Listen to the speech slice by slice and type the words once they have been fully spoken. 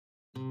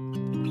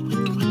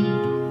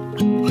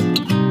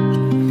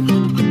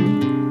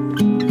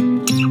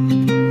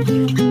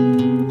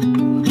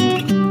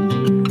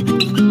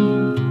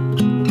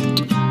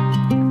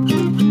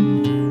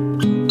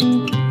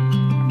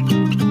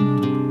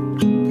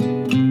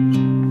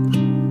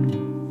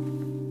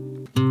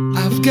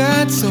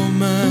got so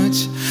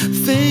much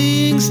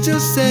things to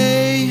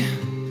say,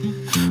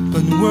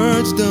 but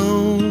words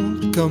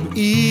don't come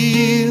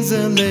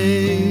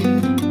easily.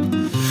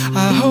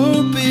 I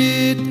hope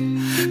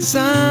it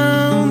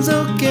sounds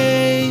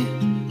okay,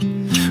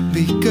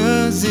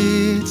 because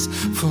it's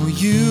for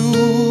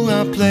you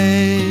I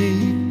play.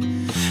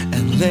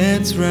 And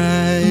let's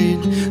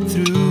ride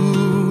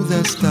through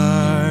the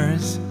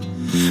stars,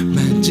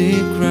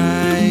 magic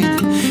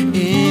ride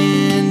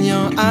in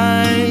your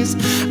eyes.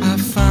 I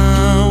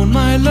found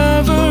my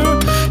lover,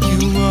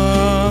 you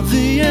are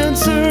the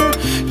answer.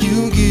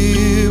 You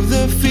give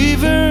the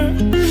fever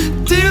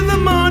till the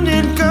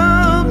morning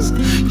comes.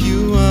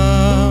 You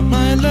are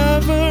my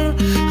lover,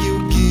 you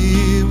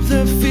give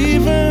the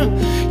fever.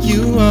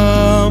 You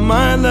are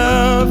my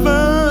lover.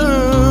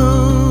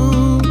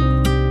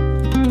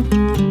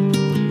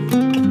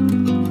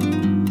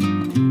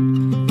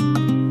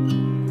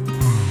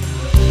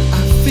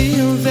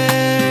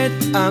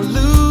 I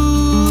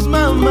lose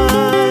my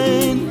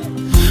mind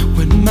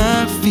when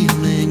my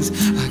feelings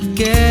are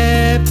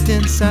kept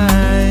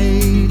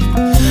inside.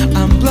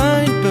 I'm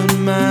blind but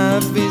my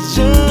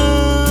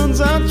visions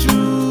are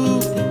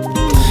true,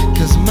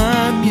 'cause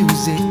my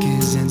music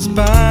is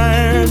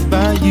inspired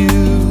by you.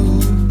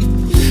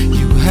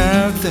 You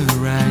have the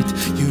right,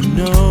 you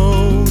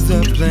know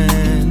the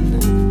plan.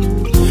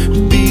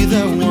 Be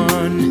the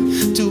one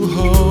to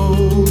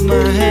hold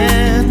my hand.